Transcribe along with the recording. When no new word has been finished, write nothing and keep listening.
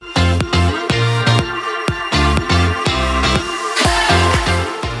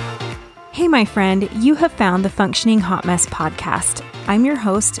my friend. You have found the Functioning Hot Mess podcast. I'm your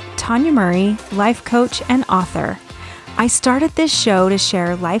host, Tanya Murray, life coach and author. I started this show to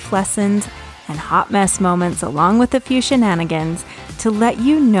share life lessons and hot mess moments along with a few shenanigans to let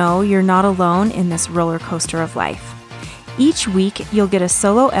you know you're not alone in this roller coaster of life. Each week, you'll get a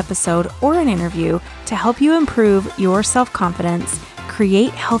solo episode or an interview to help you improve your self-confidence,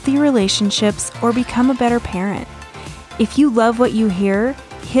 create healthy relationships, or become a better parent. If you love what you hear,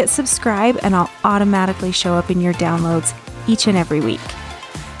 hit subscribe and I'll automatically show up in your downloads each and every week.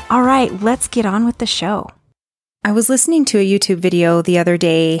 All right, let's get on with the show. I was listening to a YouTube video the other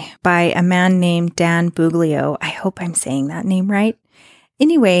day by a man named Dan Buglio. I hope I'm saying that name right.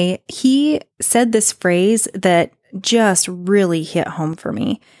 Anyway, he said this phrase that just really hit home for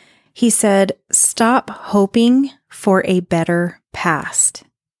me. He said, "Stop hoping for a better past."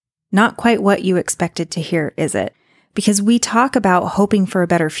 Not quite what you expected to hear, is it? Because we talk about hoping for a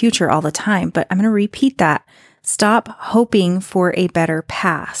better future all the time, but I'm going to repeat that. Stop hoping for a better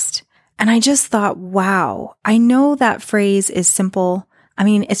past. And I just thought, wow, I know that phrase is simple. I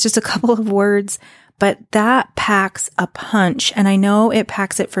mean, it's just a couple of words, but that packs a punch. And I know it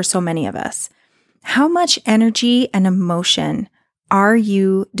packs it for so many of us. How much energy and emotion are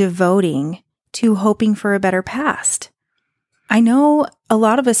you devoting to hoping for a better past? I know a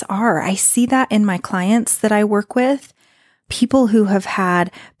lot of us are. I see that in my clients that I work with, people who have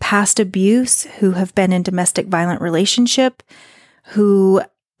had past abuse, who have been in domestic violent relationship, who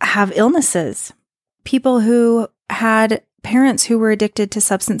have illnesses, people who had parents who were addicted to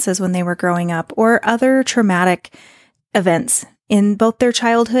substances when they were growing up, or other traumatic events in both their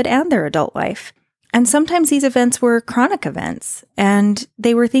childhood and their adult life. And sometimes these events were chronic events, and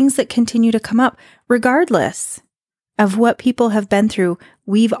they were things that continue to come up regardless of what people have been through.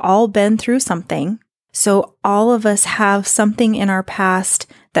 We've all been through something. So all of us have something in our past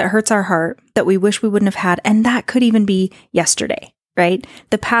that hurts our heart that we wish we wouldn't have had. And that could even be yesterday, right?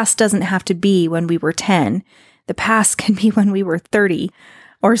 The past doesn't have to be when we were 10. The past can be when we were 30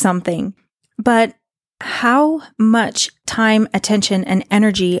 or something. But how much time, attention, and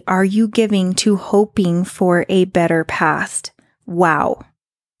energy are you giving to hoping for a better past? Wow.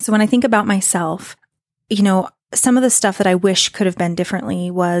 So when I think about myself, some of the stuff that I wish could have been differently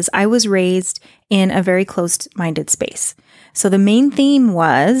was I was raised in a very closed-minded space. So the main theme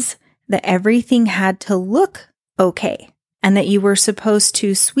was that everything had to look okay and that you were supposed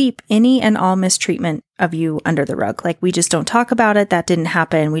to sweep any and all mistreatment of you under the rug. Like, we just don't talk about it. That didn't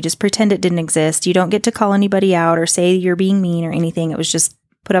happen. We just pretend it didn't exist. You don't get to call anybody out or say you're being mean or anything. It was just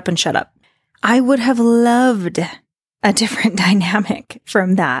put up and shut up. I would have loved a different dynamic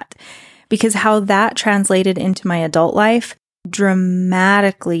from that, because how that translated into my adult life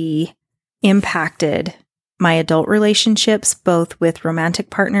dramatically impacted my adult relationships, both with romantic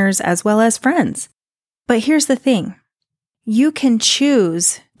partners as well as friends. But here's the thing. You can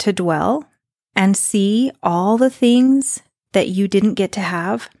choose to dwell and see all the things that you didn't get to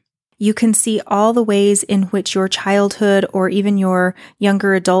have. You can see all the ways in which your childhood or even your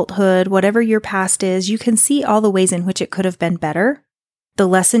younger adulthood, whatever your past is, you can see all the ways in which it could have been better. The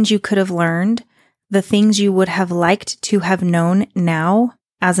lessons you could have learned, the things you would have liked to have known now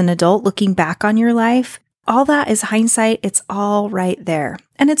as an adult looking back on your life, all that is hindsight. It's all right there.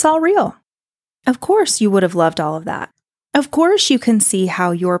 And it's all real. Of course, you would have loved all of that. Of course, you can see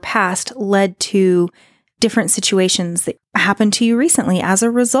how your past led to different situations that happened to you recently as a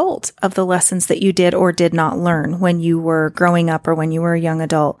result of the lessons that you did or did not learn when you were growing up or when you were a young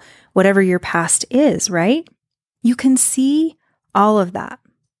adult, whatever your past is, right? You can see all of that.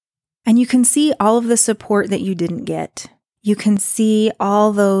 And you can see all of the support that you didn't get. You can see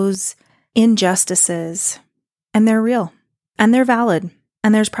all those injustices, and they're real, and they're valid,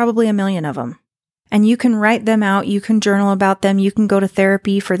 and there's probably a million of them. And you can write them out, you can journal about them, you can go to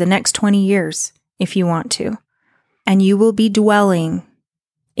therapy for the next 20 years if you want to. And you will be dwelling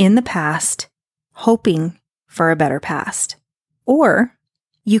in the past, hoping for a better past. Or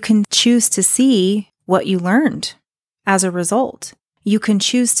you can choose to see what you learned as a result. You can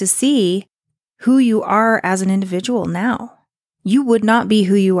choose to see who you are as an individual now. You would not be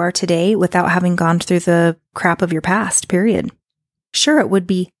who you are today without having gone through the crap of your past, period. Sure, it would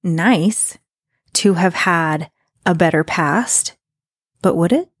be nice to have had a better past, but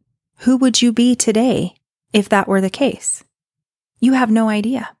would it? Who would you be today if that were the case? You have no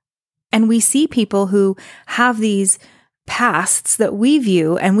idea. And we see people who have these pasts that we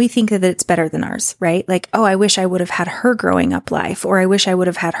view and we think that it's better than ours, right? Like, oh, I wish I would have had her growing up life, or I wish I would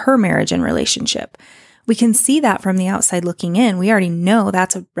have had her marriage and relationship. We can see that from the outside looking in. We already know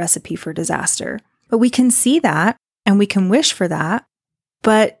that's a recipe for disaster. But we can see that and we can wish for that.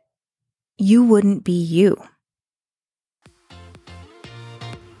 But you wouldn't be you.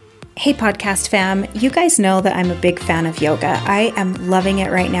 Hey podcast fam, you guys know that I'm a big fan of yoga. I am loving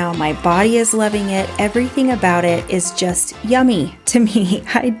it right now. My body is loving it. Everything about it is just yummy to me.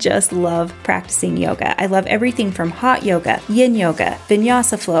 I just love practicing yoga. I love everything from hot yoga, yin yoga,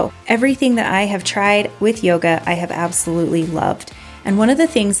 vinyasa flow. Everything that I have tried with yoga, I have absolutely loved. And one of the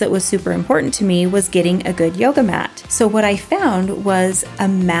things that was super important to me was getting a good yoga mat. So what I found was a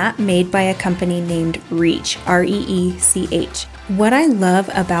mat made by a company named Reach, R-E-E-C-H. What I love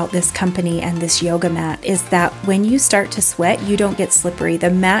about this company and this yoga mat is that when you start to sweat, you don't get slippery.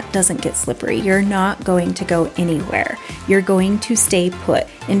 The mat doesn't get slippery. You're not going to go anywhere. You're going to stay put.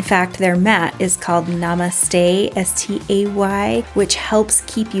 In fact, their mat is called Namaste, S-T-A-Y, which helps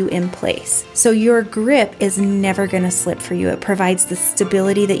keep you in place. So your grip is never going to slip for you. It provides the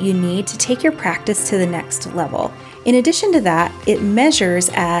stability that you need to take your practice to the next level. In addition to that, it measures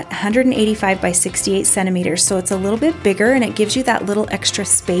at 185 by 68 centimeters, so it's a little bit bigger and it gives you that little extra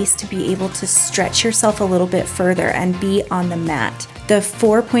space to be able to stretch yourself a little bit further and be on the mat. The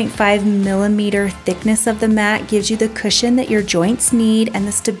 4.5 millimeter thickness of the mat gives you the cushion that your joints need and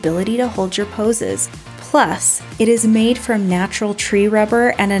the stability to hold your poses. Plus, it is made from natural tree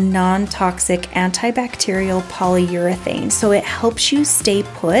rubber and a non-toxic antibacterial polyurethane, so it helps you stay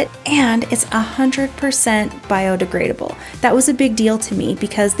put, and it's 100% biodegradable. That was a big deal to me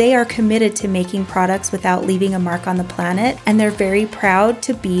because they are committed to making products without leaving a mark on the planet, and they're very proud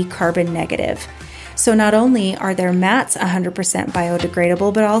to be carbon negative. So not only are their mats 100%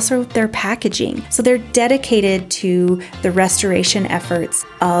 biodegradable, but also their packaging. So they're dedicated to the restoration efforts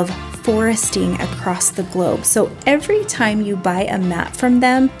of foresting across the globe. So every time you buy a mat from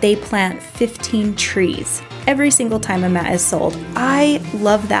them, they plant 15 trees. Every single time a mat is sold. I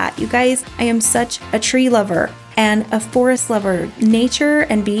love that. You guys, I am such a tree lover and a forest lover. Nature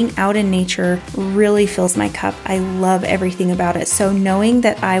and being out in nature really fills my cup. I love everything about it. So knowing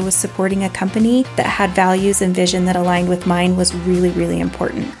that I was supporting a company that had values and vision that aligned with mine was really, really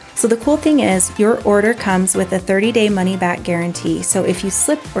important. So the cool thing is your order comes with a 30-day money-back guarantee. So if you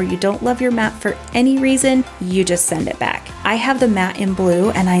slip or you don't love your mat for any reason, you just send it back. I have the mat in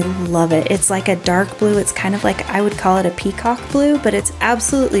blue and I love it. It's like a dark blue. It's kind of like, I would call it a peacock blue, but it's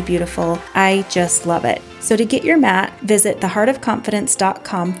absolutely beautiful. I just love it. So to get your mat, visit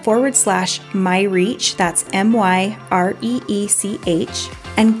theheartofconfidence.com/myreach, that's MYREECH,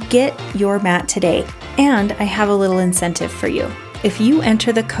 and get your mat today. And I have a little incentive for you. If you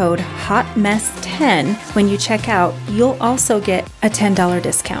enter the code HOTMESS10 when you check out, you'll also get a $10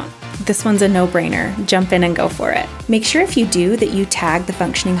 discount. This one's a no-brainer. Jump in and go for it. Make sure if you do that you tag the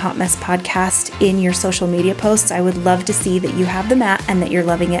Functioning Hot Mess podcast in your social media posts. I would love to see that you have the mat and that you're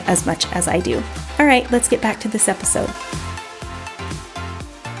loving it as much as I do. All right, let's get back to this episode.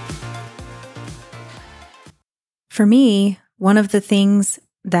 For me, one of the things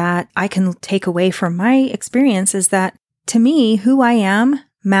that I can take away from my experience is that to me, who I am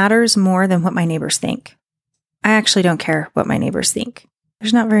matters more than what my neighbors think. I actually don't care what my neighbors think.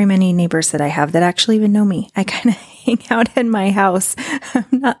 There's not very many neighbors that I have that actually even know me. I kind of hang out in my house. I'm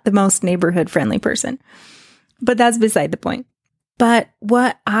not the most neighborhood-friendly person, but that's beside the point. But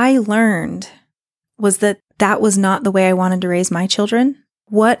what I learned was that that was not the way I wanted to raise my children.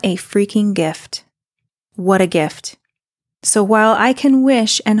 What a freaking gift. What a gift. So while I can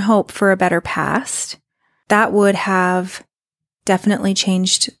wish and hope for a better past, that would have definitely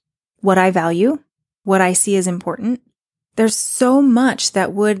changed what I value, what I see as important. There's so much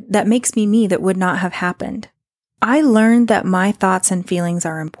that makes me me that would not have happened. I learned that my thoughts and feelings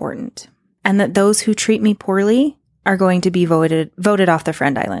are important and that those who treat me poorly are going to be voted off the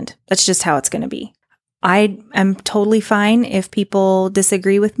friend island. That's just how it's going to be. I am totally fine if people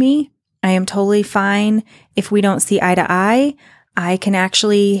disagree with me. I am totally fine if we don't see eye to eye. I can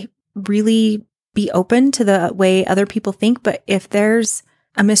actually really be open to the way other people think. But if there's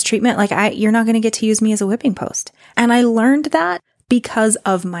a mistreatment, you're not going to get to use me as a whipping post. And I learned that because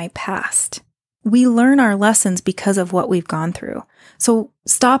of my past. We learn our lessons because of what we've gone through. So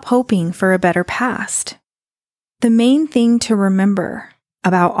stop hoping for a better past. The main thing to remember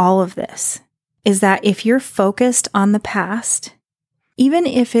about all of this is that if you're focused on the past, even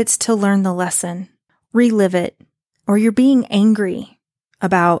if it's to learn the lesson, relive it, or you're being angry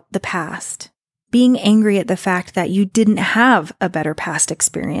about the past, being angry at the fact that you didn't have a better past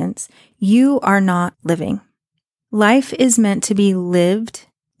experience, you are not living. Life is meant to be lived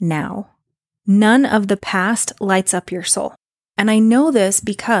now. None of the past lights up your soul. And I know this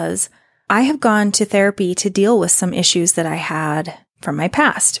because I have gone to therapy to deal with some issues that I had from my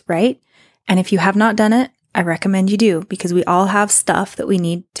past, right? And if you have not done it, I recommend you do because we all have stuff that we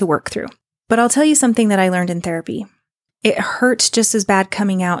need to work through. But I'll tell you something that I learned in therapy. It hurts just as bad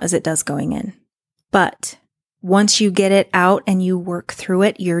coming out as it does going in. But once you get it out and you work through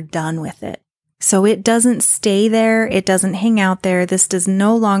it, you're done with it. So it doesn't stay there. It doesn't hang out there. This does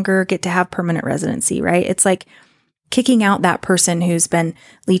no longer get to have permanent residency, right? It's like kicking out that person who's been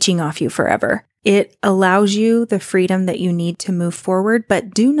leeching off you forever. It allows you the freedom that you need to move forward,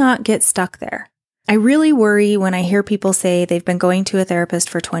 but do not get stuck there. I really worry when I hear people say they've been going to a therapist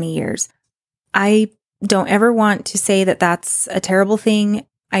for 20 years. I don't ever want to say that that's a terrible thing.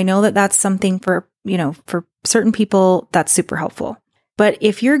 I know that that's something for certain people that's super helpful. But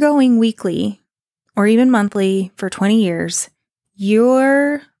if you're going weekly or even monthly for 20 years,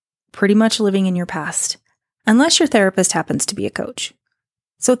 you're pretty much living in your past, unless your therapist happens to be a coach.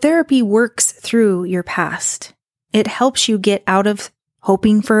 So therapy works through your past. It helps you get out of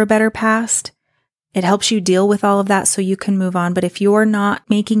hoping for a better past. It helps you deal with all of that so you can move on. But if you're not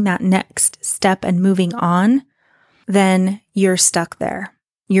making that next step and moving on, then you're stuck there.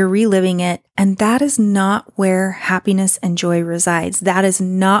 You're reliving it. And that is not where happiness and joy resides. That is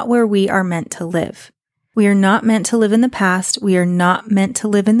not where we are meant to live. We are not meant to live in the past. We are not meant to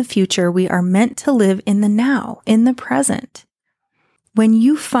live in the future. We are meant to live in the now, in the present. When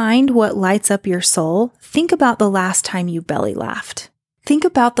you find what lights up your soul, think about the last time you belly laughed. Think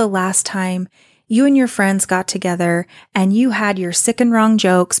about the last time you and your friends got together and you had your sick and wrong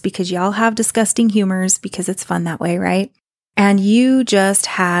jokes because y'all have disgusting humors because it's fun that way, right? And you just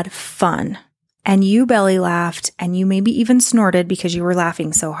had fun and you belly laughed and you maybe even snorted because you were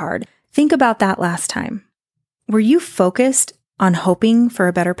laughing so hard. Think about that last time. Were you focused on hoping for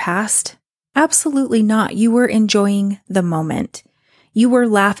a better past? Absolutely not. You were enjoying the moment. You were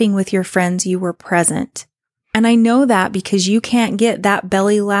laughing with your friends. You were present. And I know that because you can't get that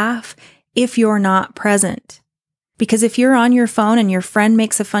belly laugh if you're not present. Because if you're on your phone and your friend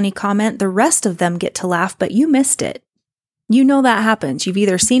makes a funny comment, the rest of them get to laugh, but you missed it. You know that happens. You've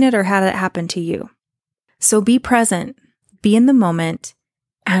either seen it or had it happen to you. So be present, be in the moment,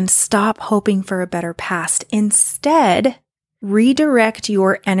 and stop hoping for a better past. Instead, redirect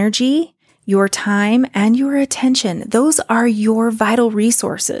your energy, your time, and your attention. Those are your vital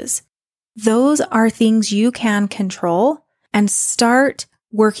resources. Those are things you can control, and start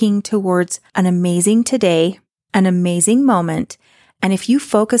working towards an amazing today, an amazing moment. And if you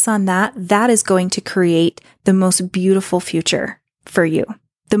focus on that, that is going to create the most beautiful future for you,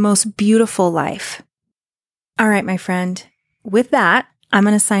 the most beautiful life. All right, my friend, with that, I'm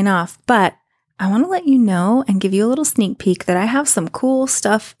going to sign off, but I want to let you know and give you a little sneak peek that I have some cool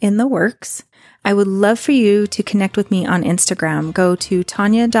stuff in the works. I would love for you to connect with me on Instagram. Go to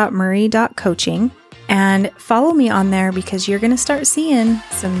tanya.murray.coaching and follow me on there because you're going to start seeing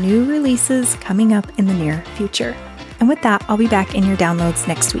some new releases coming up in the near future. And with that, I'll be back in your downloads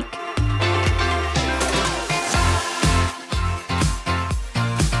next week.